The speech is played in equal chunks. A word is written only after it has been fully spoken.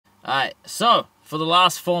Alright, so for the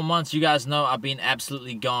last 4 months, you guys know I've been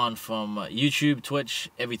absolutely gone from YouTube, Twitch,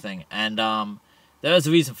 everything. And there is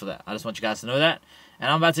a reason for that. I just want you guys to know that. And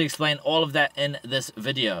I'm about to explain all of that in this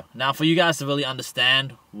video. Now, for you guys to really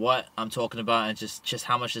understand what I'm talking about and just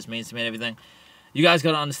how much this means to me and everything, you guys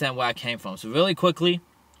got to understand where I came from. So really quickly,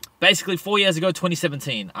 basically 4 years ago,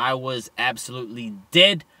 2017, I was absolutely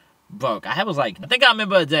dead broke. I think I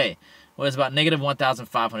remember a day where it was about negative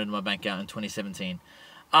 1,500 in my bank account in 2017.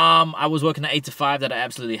 I was working at 8 to 5 that I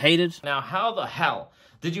absolutely hated. Now, how the hell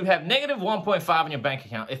did you have negative 1.5 in your bank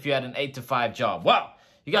account if you had an 8 to 5 job? Well,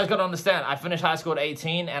 you guys got to understand, I finished high school at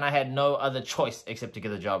 18 and I had no other choice except to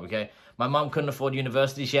get a job, okay? My mom couldn't afford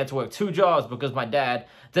university. She had to work 2 jobs because my dad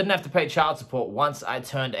didn't have to pay child support once I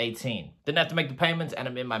turned 18. Didn't have to make the payments, and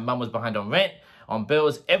I mean, my mom was behind on rent, on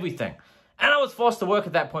bills, everything. And I was forced to work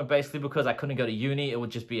at that point basically because I couldn't go to uni. It would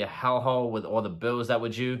just be a hellhole with all the bills that were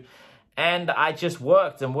due. And I just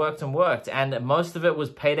worked and worked and worked. And most of it was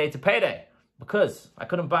payday to payday because I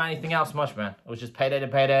couldn't buy anything else much, man. It was just payday to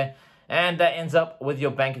payday. And that ends up with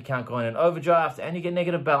your bank account going in overdraft and you get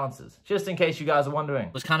negative balances, just in case you guys are wondering.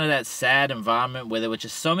 It was kind of that sad environment where there were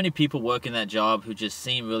just so many people working that job who just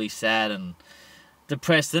seemed really sad and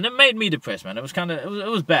depressed. And it made me depressed, man. It was kind of, it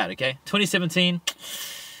was bad, okay? 2017,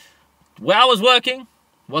 where I was working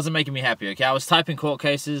wasn't making me happy, okay? I was typing court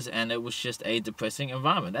cases and it was just a depressing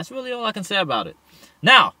environment. That's really all I can say about it.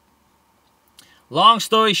 Now, long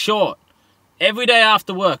story short, every day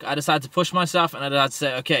after work, I decided to push myself and I decided to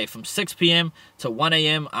say, okay, from 6 p.m. to 1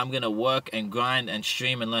 a.m., I'm going to work and grind and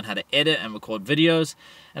stream and learn how to edit and record videos.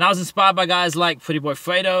 And I was inspired by guys like Pretty Boy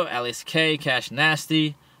Fredo, Alice K, Cash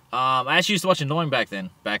Nasty. I actually used to watch Annoying back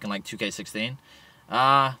then, back in like 2K16.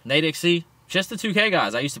 Nate XC, just the 2K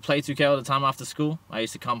guys. I used to play 2K all the time after school. I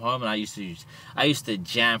used to come home and I used to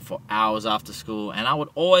jam for hours after school. And I would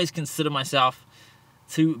always consider myself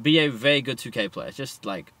to be a very good 2K player. Just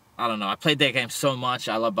like, I don't know, I played that game so much.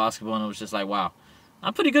 I love basketball and it was just like, wow,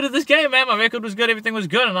 I'm pretty good at this game, man. My record was good, everything was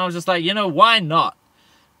good. And I was just like, you know, why not?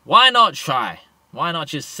 Why not try? Why not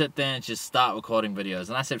just sit there and just start recording videos?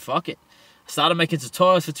 And I said, fuck it. I started making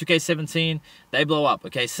tutorials for 2K17. They blow up,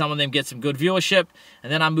 okay? Some of them get some good viewership.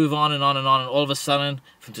 And then I move on and on and on. And all of a sudden,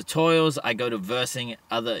 from tutorials, I go to versing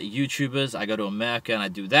other YouTubers. I go to America and I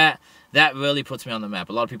do that. That really puts me on the map.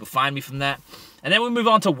 A lot of people find me from that. And then we move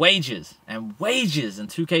on to wages. And wages in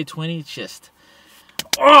 2K20 just...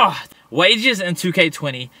 wages in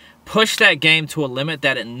 2K20 pushed that game to a limit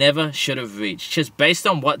that it never should have reached. Just based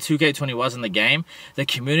on what 2K20 was in the game, the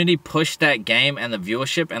community pushed that game and the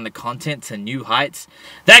viewership and the content to new heights.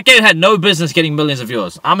 That game had no business getting millions of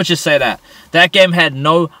viewers. I'm gonna just say that. That game had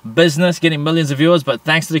no business getting millions of viewers, but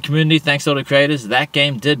thanks to the community, thanks to all the creators, that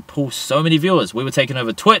game did pull so many viewers. We were taking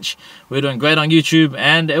over Twitch, we were doing great on YouTube,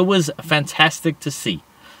 and it was fantastic to see.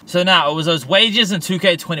 So now, it was those wages in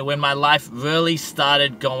 2K20 when my life really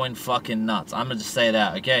started going fucking nuts. I'm gonna just say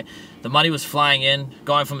that, okay? The money was flying in,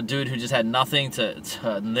 going from a dude who just had nothing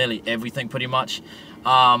to nearly everything pretty much.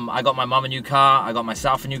 I got my mom a new car, I got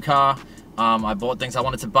myself a new car, I bought things I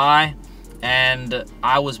wanted to buy, and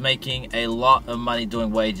I was making a lot of money doing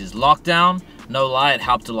wages. Lockdown, no lie, it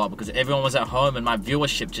helped a lot because everyone was at home and my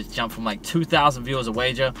viewership just jumped from like 2,000 viewers a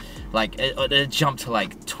wager. Like it jumped to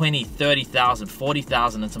like 20, 30,000,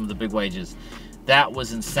 40,000 in some of the big wagers. That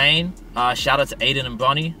was insane. Shout out to Aiden and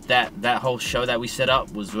Bonnie. That whole show that we set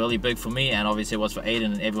up was really big for me, and obviously it was for Aiden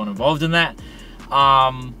and everyone involved in that.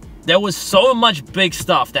 There was so much big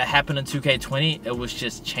stuff that happened in 2K20. It was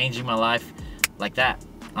just changing my life like that.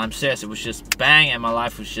 I'm serious. It was just bang, and my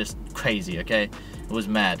life was just crazy, okay? It was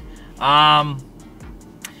mad. And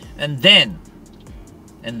then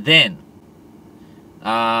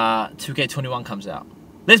 2K21 comes out.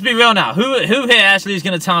 Let's be real now. Who here actually is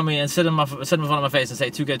gonna tell me and sit in front of my face and say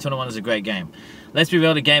 2K21 is a great game? Let's be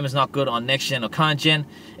real. The game is not good on next gen or current gen.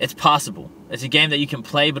 It's possible. It's a game that you can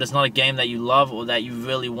play, but it's not a game that you love or that you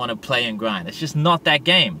really want to play and grind. It's just not that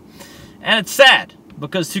game, and it's sad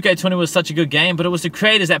because 2K20 was such a good game, but it was the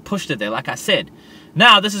creators that pushed it there. Like I said.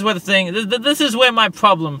 Now, this is where this is where my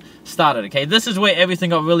problem started, okay? This is where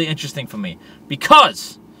everything got really interesting for me.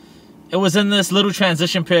 Because it was in this little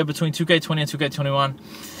transition period between 2K20 and 2K21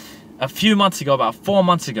 a few months ago, about 4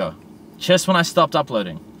 months ago, just when I stopped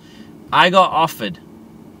uploading, I got offered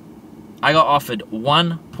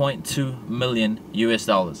 1.2 million US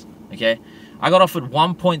dollars, okay? I got offered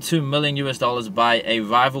 1.2 million US dollars by a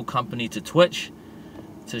rival company to Twitch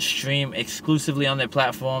to stream exclusively on their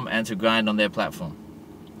platform and to grind on their platform.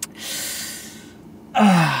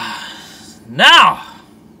 Now,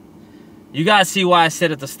 you guys see why I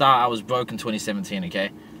said at the start I was broke in 2017,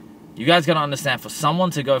 okay? You guys gotta understand, for someone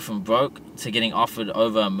to go from broke to getting offered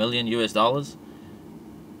over $1 million US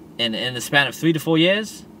in the span of 3 to 4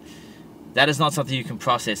 years, that is not something you can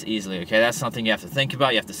process easily, okay? That's something you have to think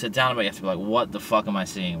about, you have to sit down about, you have to be like, what the fuck am I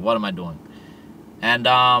seeing? What am I doing? And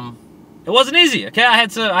it wasn't easy, okay? I had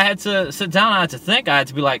to sit down, I had to think, I had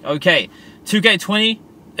to be like, okay, 2K20,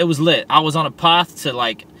 it was lit. I was on a path to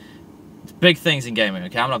like big things in gaming,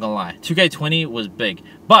 okay? I'm not gonna lie. 2K20 was big.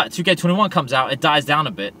 But 2K21 comes out, it dies down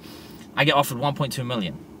a bit. I get offered 1.2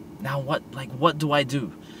 million. Now what do I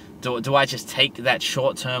do? Do I just take that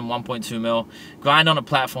short-term 1.2 mil, grind on a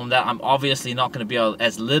platform that I'm obviously not going to be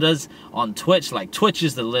as lit as on Twitch? Like, Twitch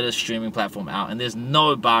is the littest streaming platform out, and there's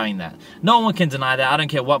no barring that. No one can deny that. I don't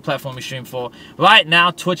care what platform you stream for. Right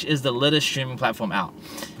now, Twitch is the littest streaming platform out.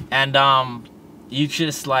 And you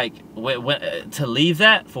just, like, to leave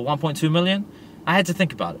that for 1.2 million, I had to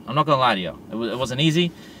think about it. I'm not going to lie to you. It wasn't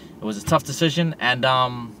easy. It was a tough decision, and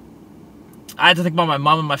I had to think about my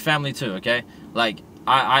mom and my family too, okay? Like,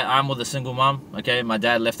 I'm with a single mom, okay? My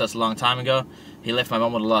dad left us a long time ago. He left my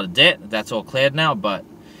mom with a lot of debt. That's all cleared now, but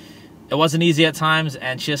it wasn't easy at times,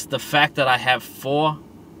 and just the fact that I have 4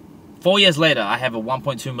 years later, I have a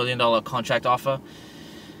 $1.2 million contract offer.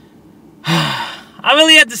 I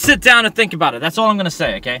really had to sit down and think about it. That's all I'm going to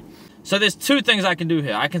say, okay? So there's 2 things I can do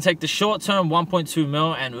here. I can take the short-term 1.2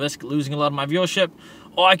 mil and risk losing a lot of my viewership,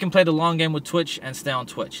 or I can play the long game with Twitch and stay on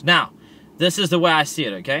Twitch. Now, this is the way I see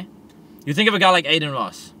it, okay? You think of a guy like Aiden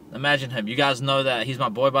Ross. Imagine him. You guys know that he's my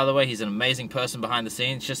boy, by the way. He's an amazing person behind the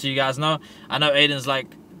scenes, just so you guys know. I know Aiden's like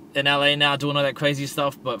in LA now doing all that crazy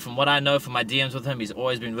stuff, but from what I know from my DMs with him, he's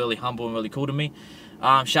always been really humble and really cool to me.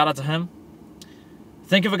 Shout out to him.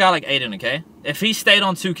 Think of a guy like Aiden, okay? If he stayed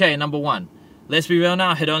on 2K, number one, let's be real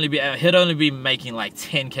now, he'd only be making like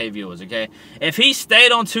 10K viewers, okay? If he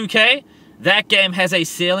stayed on 2K, that game has a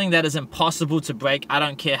ceiling that is impossible to break. I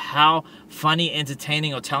don't care how funny,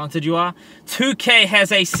 entertaining, or talented you are. 2K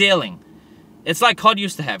has a ceiling. It's like COD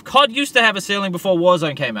used to have. COD used to have a ceiling before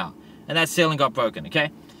Warzone came out, and that ceiling got broken, okay?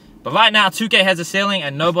 But right now, 2K has a ceiling,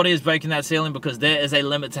 and nobody is breaking that ceiling because there is a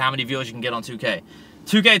limit to how many viewers you can get on 2K.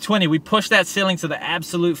 2K20, we pushed that ceiling to the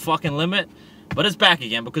absolute fucking limit, but it's back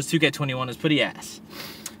again because 2K21 is pretty ass.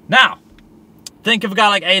 Now, think of a guy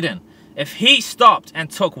like Aiden. If he stopped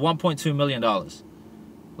and took $1.2 million,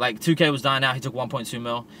 like 2K was dying out, he took 1.2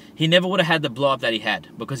 mil, he never would have had the blow up that he had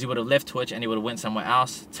because he would have left Twitch and he would have went somewhere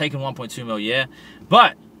else, taken 1.2 mil, yeah.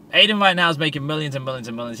 But Aiden right now is making millions and millions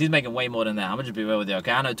and millions. He's making way more than that. I'm gonna just be real with you,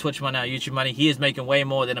 okay? I know Twitch money, YouTube money, he is making way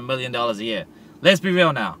more than $1 million a year. Let's be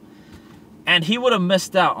real now. And he would have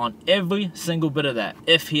missed out on every single bit of that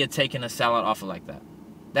if he had taken a sellout offer like that.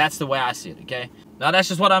 That's the way I see it, okay? Now, that's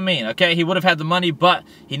just what I mean, okay? He would have had the money, but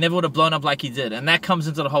he never would have blown up like he did. And that comes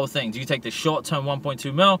into the whole thing. Do you take the short-term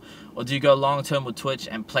 1.2 mil, or do you go long-term with Twitch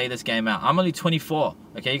and play this game out? I'm only 24,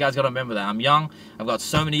 okay? You guys got to remember that. I'm young. I've got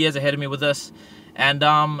so many years ahead of me with this. And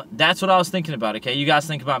that's what I was thinking about, okay? You guys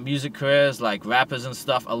think about music careers, like rappers and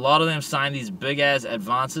stuff. A lot of them sign these big-ass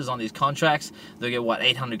advances on these contracts. They'll get, what,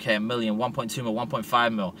 800K, a million, 1.2 mil,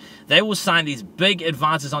 1.5 mil. They will sign these big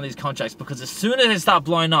advances on these contracts because as soon as they start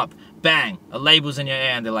blowing up, bang, a label's in your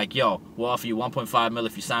ear and they're like, yo, we'll offer you 1.5 mil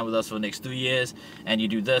if you sign with us for the next 3 years and you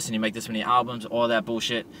do this and you make this many albums, all that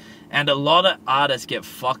bullshit. And a lot of artists get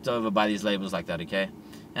fucked over by these labels like that, okay?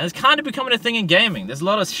 And it's kind of becoming a thing in gaming. There's a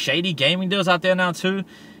lot of shady gaming deals out there now too,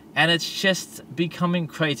 and it's just becoming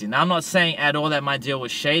crazy. Now, I'm not saying at all that my deal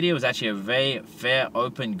was shady. It was actually a very fair,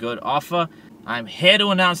 open, good offer. I'm here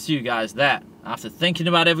to announce to you guys that after thinking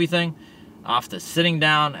about everything, after sitting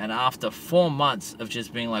down, and after 4 months of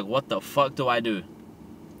just being like, what the fuck do I do?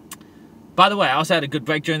 By the way, I also had a good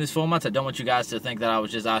break during this 4 months. I don't want you guys to think that I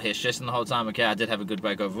was just out here stressing the whole time. Okay, I did have a good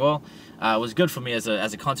break overall. It was good for me as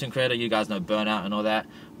a content creator. You guys know burnout and all that.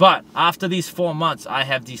 But after these 4 months, I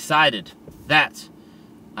have decided that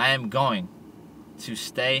I am going to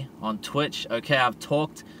stay on Twitch. Okay, I've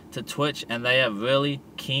talked to Twitch and they are really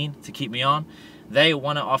keen to keep me on. They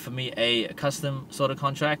want to offer me a custom sort of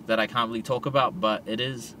contract that I can't really talk about, but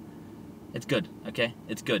it's good, okay?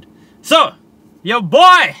 It's good. So, your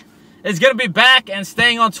boy is going to be back and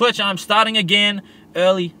staying on Twitch. I'm starting again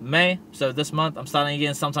early May. So this month, I'm starting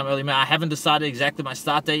again sometime early May. I haven't decided exactly my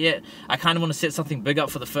start date yet. I kind of want to set something big up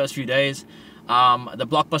for the first few days. The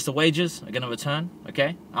blockbuster wages are going to return,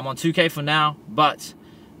 okay? I'm on 2K for now, but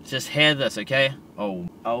just hear this, okay?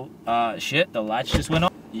 Shit, the lights just went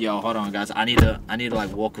on. Yo, hold on, guys. I need to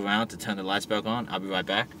like walk around to turn the lights back on. I'll be right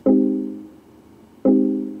back.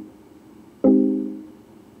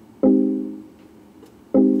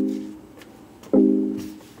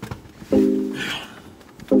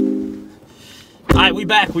 Alright, we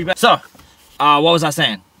back. So, what was I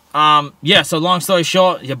saying? Yeah, so long story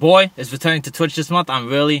short, your boy is returning to Twitch this month. I'm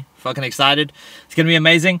really fucking excited. It's gonna be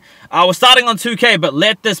amazing. We're starting on 2K, but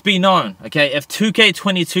let this be known, okay? If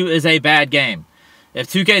 2K22 is a bad game, if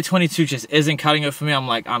 2K22 just isn't cutting it for me,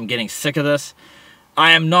 I'm getting sick of this.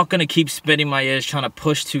 I am not gonna keep spinning my ears trying to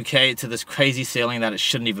push 2K to this crazy ceiling that it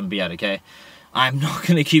shouldn't even be at, okay? I'm not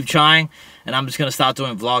gonna keep trying, and I'm just gonna start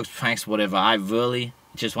doing vlogs, pranks, whatever. I really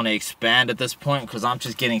just want to expand at this point because I'm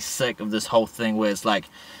just getting sick of this whole thing where it's like,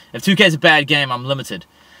 if 2K is a bad game, I'm limited.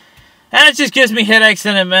 And it just gives me headaches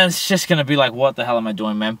in it, man. It's just going to be like, what the hell am I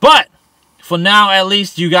doing, man? But, for now, at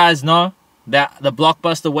least, you guys know that the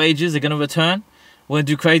blockbuster wagers are going to return. We're going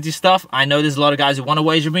to do crazy stuff. I know there's a lot of guys who want to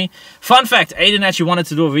wager me. Fun fact, Aiden actually wanted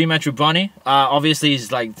to do a rematch with Bronny. Obviously,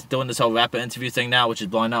 he's like doing this whole rapper interview thing now, which is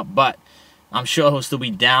blowing up. But, I'm sure he'll still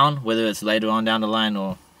be down, whether it's later on down the line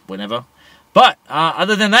or whenever. But,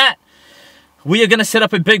 other than that, we are going to set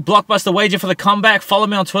up a big blockbuster wager for the comeback. Follow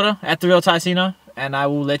me on Twitter, @TheRealTyceno, and I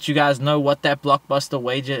will let you guys know what that blockbuster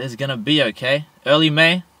wager is going to be, okay? Early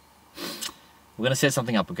May, we're going to set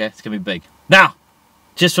something up, okay? It's going to be big. Now,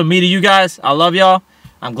 just from me to you guys, I love y'all.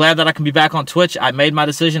 I'm glad that I can be back on Twitch. I made my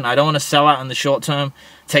decision. I don't want to sell out in the short term,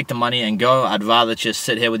 take the money and go. I'd rather just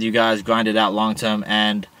sit here with you guys, grind it out long term,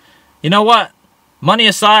 and you know what? Money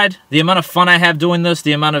aside, the amount of fun I have doing this,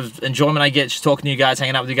 the amount of enjoyment I get just talking to you guys,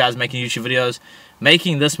 hanging out with you guys, making YouTube videos,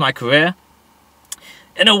 making this my career,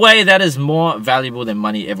 in a way that is more valuable than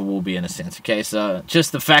money ever will be in a sense, okay? So,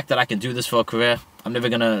 just the fact that I can do this for a career, I'm never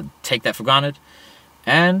going to take that for granted.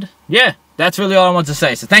 And, yeah, that's really all I want to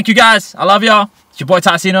say. So, thank you guys. I love y'all. It's your boy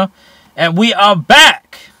Tyceno. And we are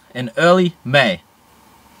back in early May.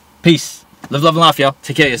 Peace. Live, love, and laugh, y'all.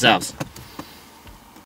 Take care of yourselves.